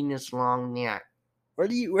 tiny penis, long neck. Where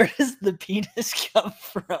does the penis come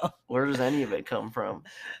from? Where does any of it come from?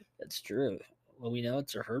 That's true. Well, we know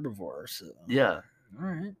it's a herbivore, so Yeah. all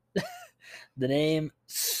right. The name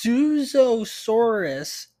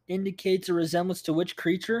Suzosaurus indicates a resemblance to which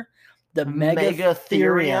creature? The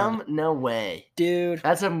Megatherium. No way. Dude,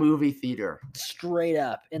 That's a movie theater. straight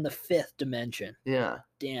up in the fifth dimension. Yeah.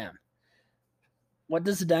 Damn. What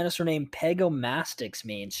does the dinosaur name Pegomastix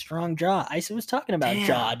mean? Strong jaw. I was talking about Damn.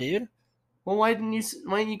 jaw, dude. Well, why didn't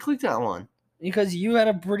you click that one? Because you had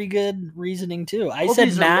a pretty good reasoning too. I All said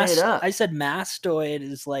these are made up. I said mastoid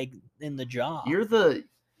is like in the jaw. You're the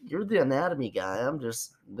anatomy guy. I'm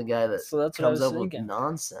just the guy that So that's what I comes was up thinking. with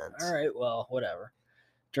nonsense. All right, well, whatever.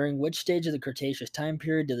 During which stage of the Cretaceous time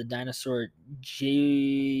period did the dinosaur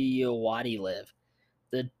Geowati live?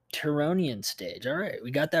 The Turonian stage. All right,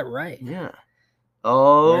 we got that right. Yeah.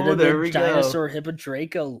 Oh, Where did there the we dinosaur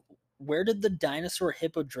Hippodraco? Where did the dinosaur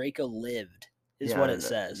Hippodraco lived? go. Is what it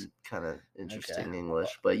says. Kind of interesting Okay.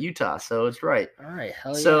 English, but Utah, so it's right. All right,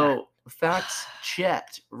 hell So facts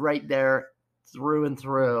checked right there, through and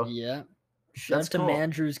through. yeah. Shout That's out to cool.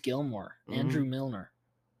 Mandrews Gilmore, Mhm. Andrew Milner.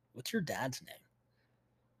 What's your dad's name?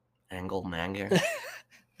 Angle Manger.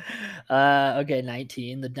 Okay,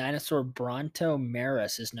 19. The dinosaur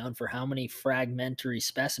Brontomerus is known for how many fragmentary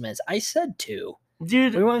specimens? I said 2.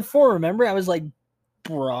 Dude, We went 4, remember? I was like,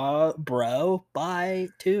 bro, by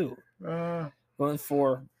 2. We went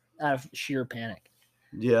 4 out of sheer panic.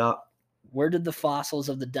 yeah. Where did the fossils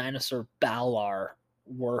of the dinosaur Balar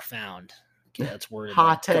were found? Okay, that's worded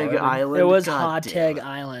Hoteg garbage. Island? It was God damn Hoteg it.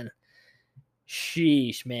 Island.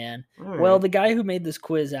 Sheesh, man. All Well, right. the guy who made this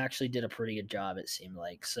quiz actually did a pretty good job, it seemed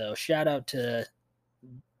like. So shout out to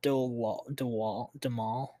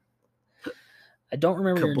Demal. I don't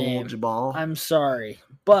remember your name. Kabul Jabal. I'm sorry,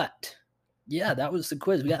 but Yeah, that was the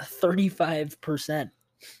quiz. We got 35%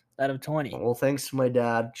 out of 20. Well, thanks to my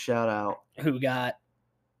dad. Shout out. Who got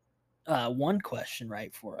one question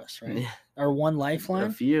right for us, right? Yeah. Or one A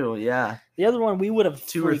lifeline. few, yeah. The other one we would have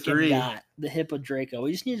 2 or freaking 3. got the Hippodraco.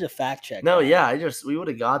 We just needed to fact check. No, that. yeah, we would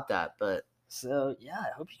have got that, but So yeah, I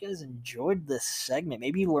hope you guys enjoyed this segment.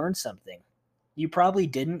 Maybe you learned something. You probably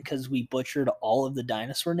didn't because we butchered all of the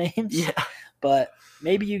dinosaur names. yeah. But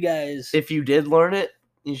maybe you guys. If you did learn it,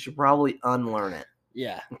 you should probably unlearn it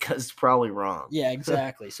Yeah. because it's probably wrong. Yeah,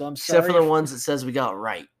 exactly. So I'm sorry. Except for the ones that says we got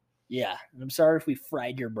right. Yeah, and I'm sorry if we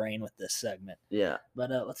fried your brain with this segment. Yeah. But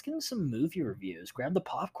let's get into some movie reviews. Grab the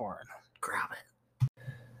popcorn. Grab it.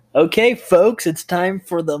 Okay, folks, it's time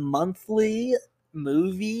for the monthly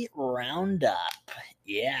movie roundup.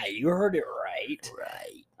 Yeah, you heard it right.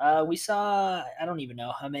 Right. We saw, I don't even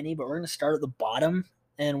know how many, but we're going to start at the bottom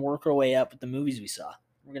and work our way up with the movies we saw.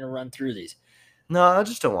 We're going to run through these. No, I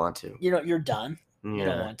just don't want to. You know, you're done. Yeah. You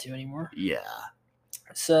don't want to anymore. Yeah.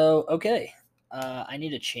 So, okay. I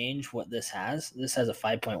need to change what this has. This has a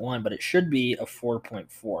 5.1, but it should be a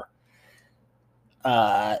 4.4.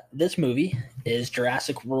 This movie is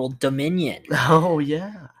Jurassic World Dominion, Oh,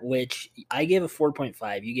 yeah. which I gave a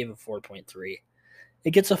 4.5. You gave a 4.3.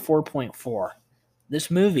 It gets a 4.4. This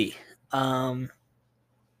movie,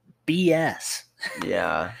 BS.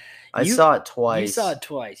 Yeah. I You- saw it twice. You saw it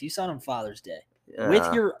twice. You saw it on Father's Day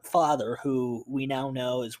with your father, who we now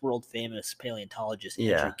know is world famous paleontologist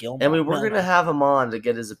Andrew Yeah. Gilmore. And we were No, going to have him on to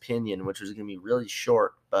get his opinion, which was going to be really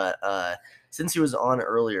short. But since he was on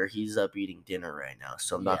earlier, he's up eating dinner right now.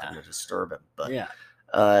 So I'm not Yeah. going to disturb him. But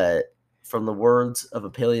yeah. from the words of a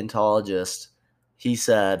paleontologist, he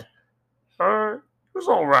said, it was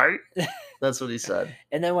all right. That's what he said.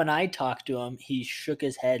 And then when I talked to him, he shook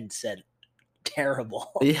his head and said,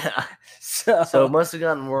 terrible. Yeah. So So it must have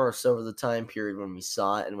gotten worse over the time period when we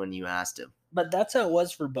saw it and when you asked him. but that's how it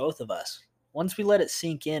was for both of us. Once we let it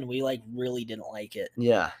sink in, we really didn't like it.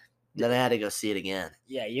 Yeah. Then I had to go see it again.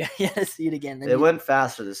 Yeah, you had to see it again. Then It went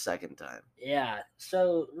faster the second time. Yeah.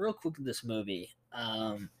 So real quick with this movie,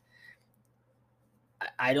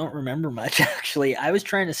 I don't remember much actually. I was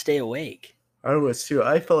trying to stay awake I was too.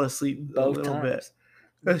 I fell asleep both times.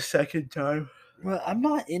 The second time. Well, I'm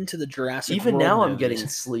not into the Jurassic Even World now I'm movies. getting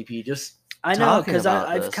sleepy. Just I know, talking because about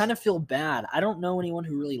I this. kind of feel bad. I don't know anyone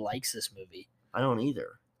who really likes this movie. I don't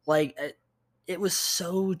either. Like, it was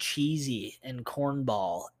so cheesy and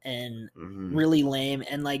cornball and Mhm. really lame.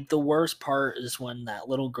 And like the worst part is when that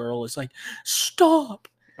little girl was like, "Stop!"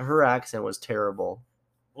 Her accent was terrible.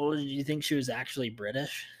 Well, do you think she was actually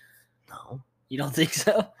British? No. You don't think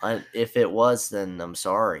so? If it was, then I'm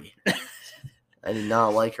sorry. I did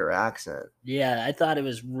not like her accent. Yeah, I thought it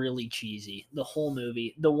was really cheesy. The whole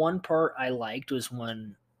movie. The one part I liked was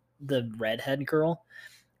when the redhead girl,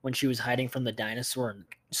 when she was hiding from the dinosaur and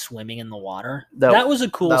swimming in the water. That was a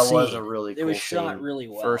cool That scene. was a really cool It was shot scene. really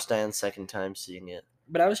well. First and second time seeing it.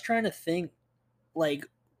 But I was trying to think, like,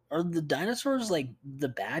 are the dinosaurs like the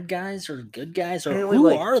bad guys or good guys, or Apparently, who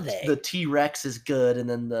like, are they? The T-Rex is good, and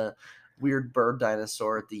then the weird bird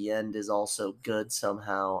dinosaur at the end is also good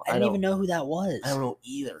somehow. I didn't even know who that was. I don't know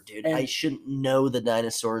either, dude. And- I shouldn't know the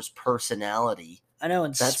dinosaur's personality. I know.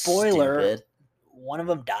 And That's spoiler, stupid. one of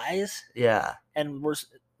them dies, Yeah. and we're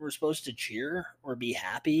supposed to cheer or be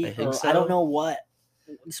happy. I think or so. I don't know what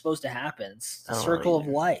is supposed to happen. It's the I don't know circle of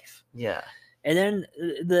either. life. Yeah. And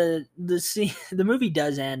then the scene, the movie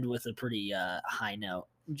does end with a pretty high note.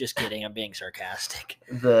 Just kidding. I'm being sarcastic.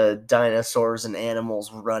 The dinosaurs and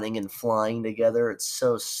animals running and flying together. It's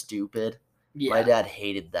so stupid. Yeah. My dad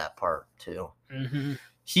hated that part too. Mm-hmm.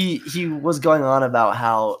 He was going on about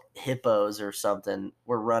how hippos or something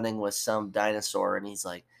were running with some dinosaur, and he's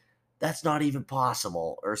like, that's not even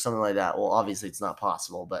possible, or something like that. Well, obviously it's not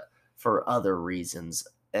possible, but for other reasons.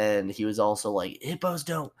 And he was also like, hippos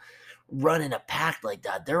don't run in a pack like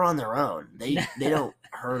that. They're on their own. They don't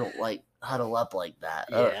huddle up like that.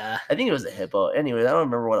 Yeah. I think it was a hippo. Anyway, I don't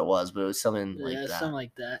remember what it was, but it was something like that. Something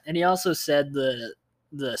like that. And he also said the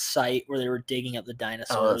site where they were digging up the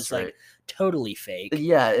dinosaur Oh, was that's like right. totally fake.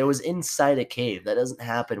 Yeah, it was inside a cave. That doesn't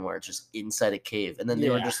happen where it's just inside a cave. And then they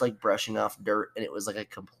were Yeah. just like brushing off dirt, and it was like a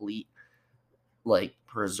complete like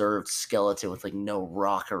preserved skeleton with like no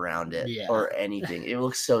rock around it Yeah. or anything. It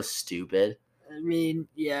looks so stupid. I mean,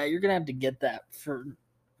 yeah, you're gonna have to get that for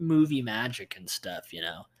movie magic and stuff, you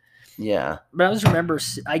know. Yeah. But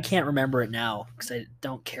I can't remember it now because I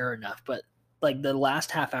don't care enough. But like the last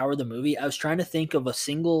half hour of the movie, I was trying to think of a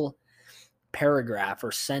single paragraph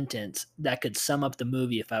or sentence that could sum up the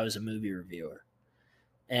movie if I was a movie reviewer.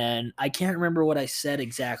 And I can't remember what I said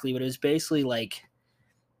exactly, but it was basically like,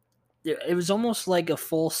 it was almost like a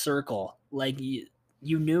full circle Like you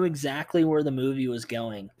knew exactly where the movie was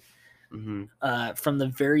going Hmm. from the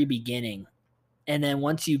very beginning, and then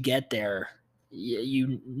once you get there,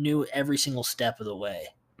 you knew every single step of the way.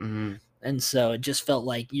 Hmm. And so it just felt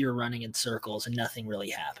like you were running in circles and nothing really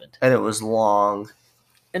happened. And it was long.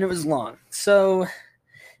 And it was long. So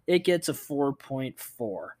it gets a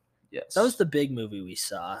 4.4. Yes. That was the big movie we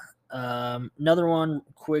saw. Another one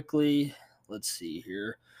quickly. Let's see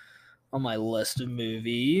here on my list of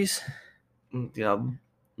movies. Yeah,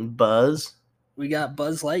 Buzz. We got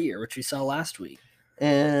Buzz Lightyear, which we saw last week.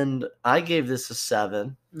 And I gave this a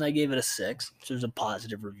 7. And I gave it a 6. So there's a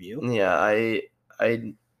positive review. Yeah, I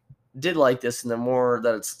did like this, and the more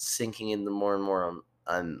that it's sinking in, the more and more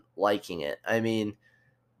I'm liking it. I mean,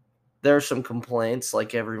 there are some complaints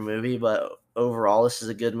like every movie, but overall this is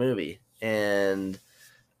a good movie. And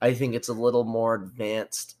I think it's a little more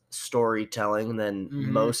advanced storytelling than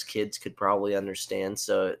most kids could probably understand,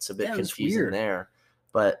 so it's a bit Yeah, it was confusing weird. there.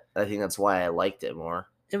 But I think that's why I liked it more.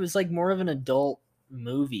 It was like more of an adult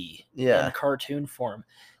movie Yeah. in cartoon form,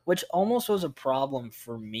 which almost was a problem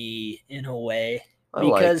for me in a way. I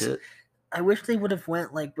liked Because it. I wish they would have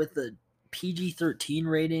went like with the PG-13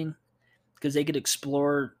 rating because they could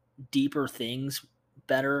explore deeper things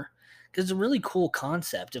better. Because it's a really cool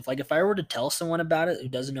concept. If I were to tell someone about it who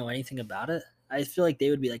doesn't know anything about it, I feel like they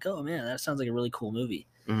would be like, "Oh man, that sounds like a really cool movie."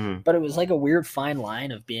 Mhm. But it was like a weird fine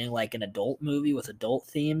line of being like an adult movie with adult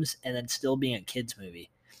themes and then still being a kids movie.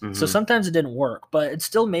 So Mhm. sometimes it didn't work, but it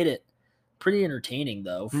still made it pretty entertaining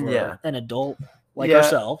though for Yeah. an adult like Yeah.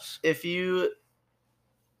 ourselves. If you,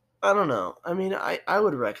 I don't know. I mean, I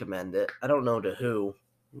would recommend it. I don't know to who,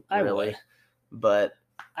 I really, would. but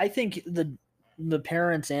I think the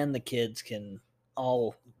parents and the kids can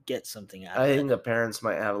all get something out of I it. think the parents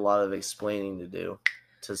might have a lot of explaining to do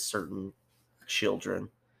to certain children.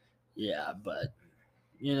 Yeah, but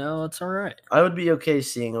it's all right. I would be okay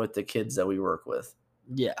seeing it with the kids that we work with.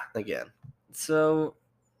 Yeah. Again. So,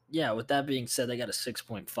 yeah, with that being said, I got a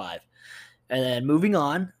 6.5. And then moving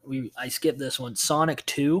on, I skipped this one. Sonic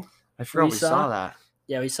 2. I forgot we saw? saw that.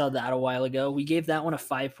 Yeah, we saw that a while ago. We gave that one a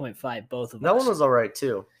 5.5, both of us. That one was all right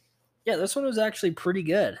too. Yeah, this one was actually pretty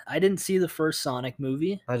good. I didn't see the first Sonic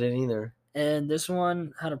movie, I didn't either. and this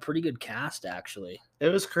one had a pretty good cast, actually. It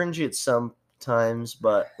was cringy at some times,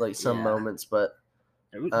 but like some Yeah. moments, but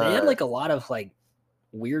They had like a lot of like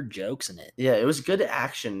weird jokes in it. yeah, it was good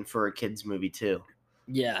action for a kids movie too.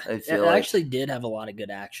 Yeah, I it feel like actually did have a lot of good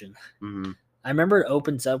action. Mhm. I remember it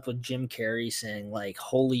opens up with Jim Carrey saying like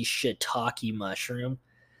 "Holy shit, talkie mushroom"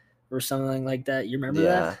 or something like that. You remember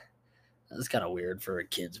Yeah. that? That was kind of weird for a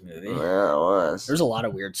kids movie. Yeah, it was. There's a lot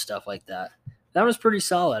of weird stuff like that. That was pretty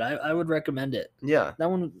solid. I would recommend it. Yeah. That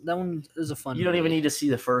one is a fun. You don't even movie. need to see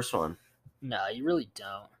the first one. No, you really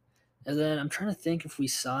don't. And then I'm trying to think if we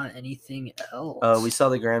saw anything else. We saw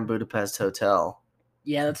the Grand Budapest Hotel.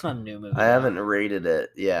 Yeah, that's not a new movie. I haven't rated it,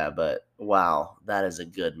 yeah, but wow, that is a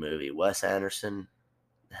good movie. Wes Anderson,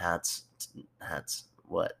 hats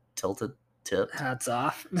what? Tipped? Hats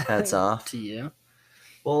off. Hats off. to you.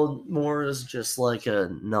 Well, more is just like a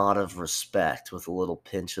nod of respect with a little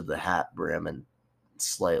pinch of the hat brim and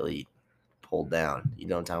slightly pulled down. You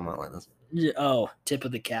know what I'm talking about, like this? Yeah, oh, tip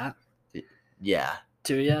of the cap Yeah.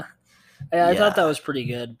 to you. Yeah, I thought that Yeah. was pretty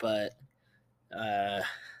good, but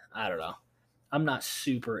I don't know. I'm not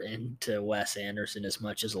super into Wes Anderson as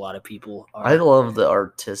much as a lot of people are. I love the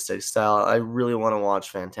artistic style. I really want to watch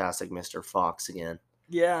Fantastic Mr. Fox again.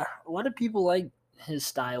 Yeah, a lot of people like his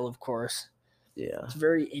style, of course. Yeah. It's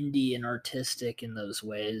very indie and artistic in those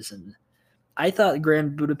ways, and I thought the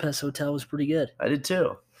Grand Budapest Hotel was pretty good. I did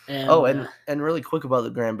too. And, Oh, and really quick about the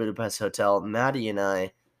Grand Budapest Hotel, Maddie and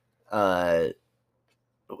I,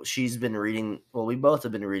 she's been reading. Well, we both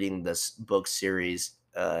have been reading this book series.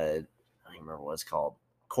 I don't even remember what it's called.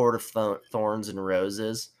 Court of Thorns and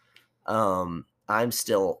Roses. I'm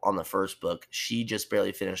still on the first book. She just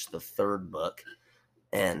barely finished the third book,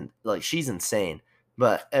 and like she's insane.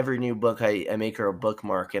 But every new book, I make her a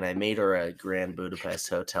bookmark, and I made her a Grand Budapest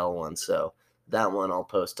Hotel one. So that one I'll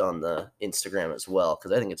post on the Instagram as well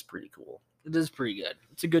because I think it's pretty cool. it is pretty good.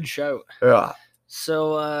 It's a good show. Yeah.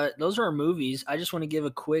 So those are our movies. I just want to give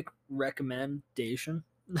a quick recommendation.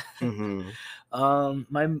 Mm-hmm.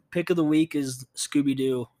 My pick of the week is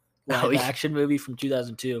Scooby-Doo live Oh, yeah. action movie from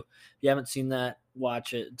 2002. If you haven't seen that,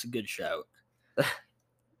 watch it. It's a good show.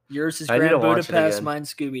 Yours is I need to Grand watch it Budapest, again.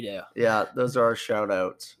 mine's Scooby-Doo. Yeah, those are our shout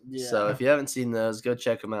outs. So Yeah. if you haven't seen those, go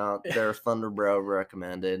check them out. They're Thunderbro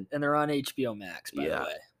recommended. And they're on HBO Max, by Yeah. the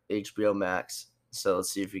way. HBO Max. So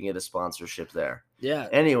let's see if we can get a sponsorship there. Yeah.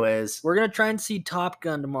 Anyways, We're going to try and see Top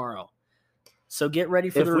Gun tomorrow. So get ready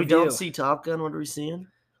for if the we review. don't see Top Gun, what are we seeing?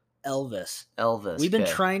 Elvis. Elvis. We've been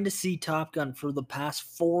okay. trying to see Top Gun for the past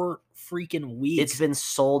 4 freaking weeks. It's been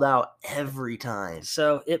sold out every time.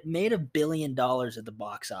 So it made $1 billion at the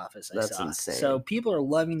box office. That's saw. insane. So people are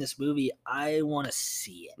loving this movie. I want to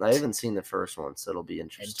see it. I haven't seen the first one, so it'll be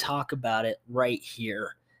interesting. And talk about it right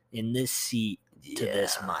here in this seat to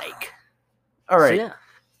this mic. All right. So, yeah.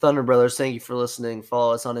 Thunder Brothers, thank you for listening.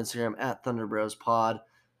 Follow us on Instagram at ThunderBrosPod.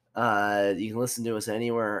 You can listen to us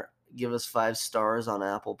anywhere. Give us 5 stars on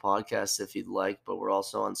Apple Podcasts if you'd like, but we're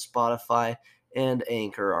also on Spotify and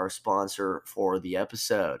Anchor, our sponsor for the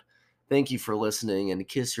episode. Thank you for listening, and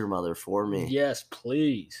kiss your mother for me. Yes,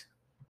 please.